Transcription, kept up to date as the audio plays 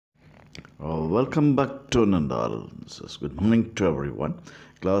Welcome back to Nandal. Good morning to everyone.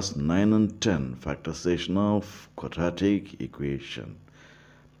 Class 9 and 10, factorization of quadratic equation.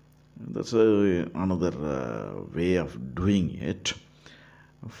 That's another way of doing it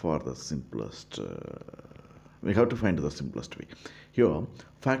for the simplest. We have to find the simplest way. Here,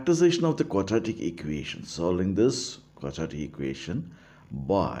 factorization of the quadratic equation. Solving this quadratic equation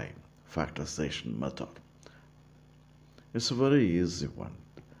by factorization method. It's a very easy one.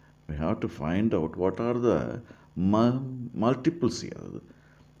 We have to find out what are the multiples here.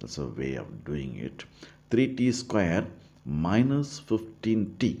 That's a way of doing it. 3t square minus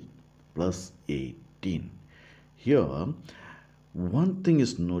 15t plus 18. Here, one thing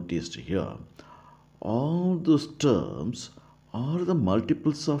is noticed here. All those terms are the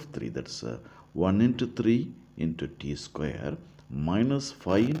multiples of 3. That's 1 into 3 into t square minus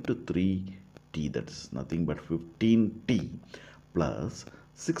 5 into 3t. That is nothing but 15t plus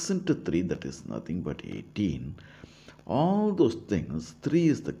 6 into 3, that is nothing but 18. All those things, 3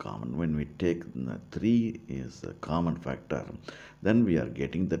 is the common. When we take 3 is a common factor, then we are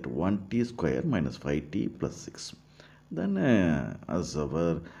getting that 1t square minus 5t plus 6. Then as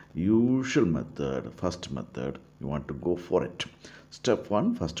our usual method, first method, you want to go for it. Step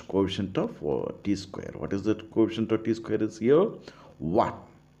 1, first coefficient of t square. What is the coefficient of t square is here? 1.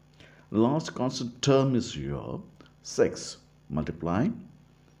 Last constant term is here, 6. Multiply.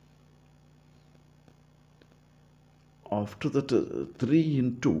 After that 3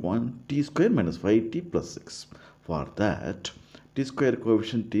 into 1 t square minus 5t plus 6. For that t square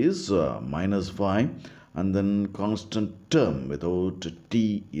coefficient is minus 5 and then constant term without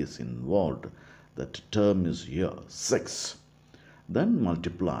t is involved. That term is here 6. Then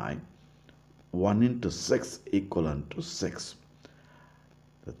multiply 1 into 6 equivalent to 6.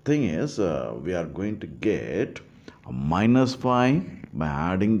 The thing is we are going to get a minus 5 by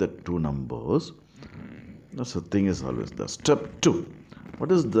adding the two numbers. That's the thing is always there. Step 2. What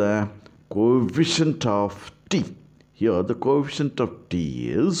is the coefficient of t? Here the coefficient of t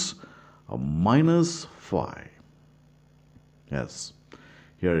is a minus 5. Yes.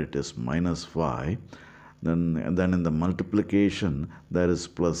 Here it is minus 5. Then in the multiplication there is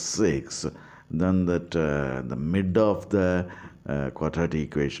plus 6. Then that the mid of the quadratic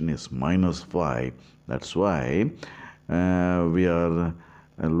equation is minus 5. That's why we are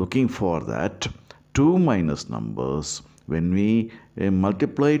looking for that two minus numbers. When we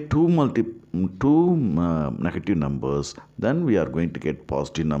multiply two negative numbers, then we are going to get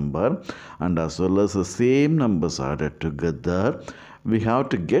positive number, and as well as the same numbers added together, we have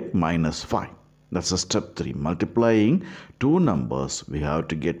to get minus 5. That's a step 3. Multiplying two numbers, we have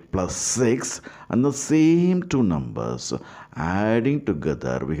to get plus 6, and the same two numbers adding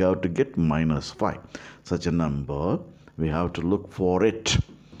together, we have to get minus 5. Such a number, we have to look for it.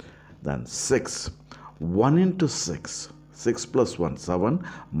 Then 6. 1 into 6. 6 plus 1, 7.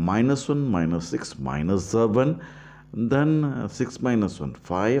 Minus 1 minus 6 minus 7. Then 6 minus 1,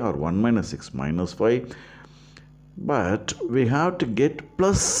 5, or 1 minus 6 minus 5. But we have to get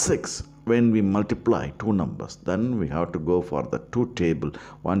plus 6 when we multiply two numbers. Then we have to go for the two table.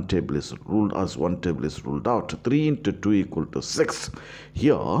 One table is ruled as one table is ruled out. 3 into 2 equal to 6.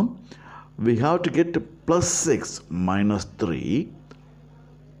 Here we have to get plus 6 minus 3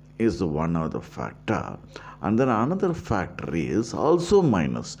 is one of the factor, and then another factor is also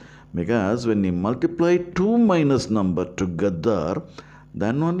minus, because when we multiply two minus number together,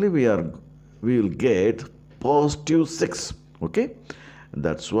 then only we will get positive 6. Okay,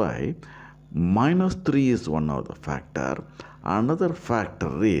 that's why minus 3 is one of the factor. Another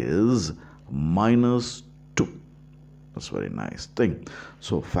factor is minus 2. That's very nice thing.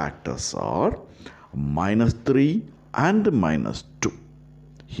 So factors are minus 3 and minus 2.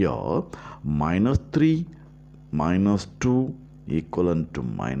 Here minus 3 minus 2 equivalent to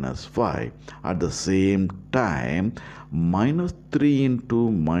minus 5. At the same time, minus 3 into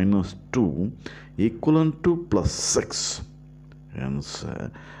minus 2 equivalent to plus 6. Hence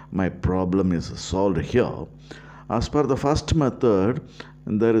my problem is solved here. As per the first method,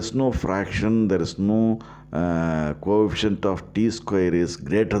 there is no fraction, there is no coefficient of t square is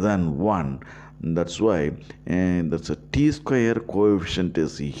greater than 1. That's why that's a t square coefficient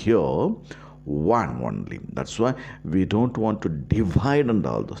is here 1 only. That's why we don't want to divide and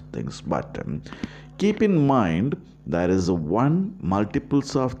all those things. But keep in mind there is a 1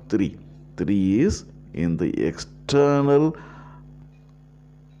 multiples of 3. 3 is in the external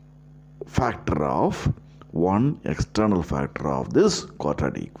factor of one external factor of this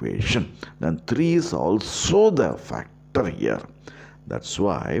quadratic equation. Then 3 is also the factor here. That's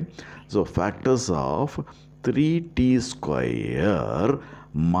why, so factors of 3t square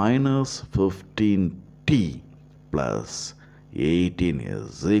minus 15t plus 18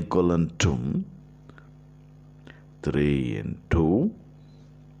 is equivalent to 3 into,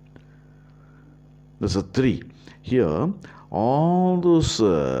 this is 3. Here, all those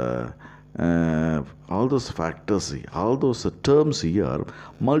factors, all those terms here,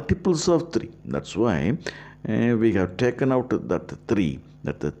 multiples of 3. That's why we have taken out that 3.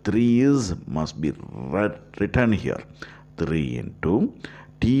 That the 3 must be written here. 3 into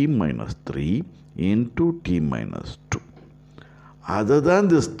t minus 3 into t minus 2. Other than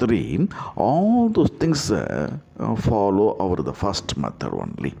this 3, all those things follow over the first method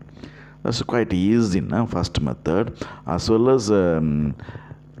only. That's quite easy, first method. As well as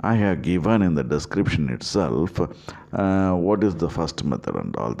I have given in the description itself what is the first method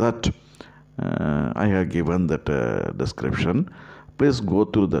and all that. I have given that description. Please go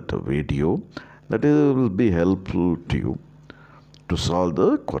through that video. That will be helpful to you to solve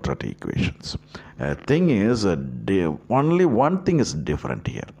the quadratic equations. Thing is, only one thing is different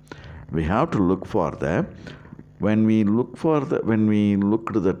here. We have to look for the, when we look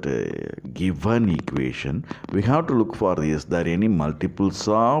at that given equation, we have to look for, is there any multiples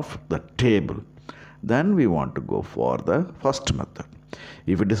of the table? Then we want to go for the first method.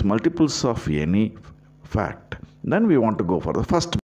 If it is multiples of any fact, then we want to go for the first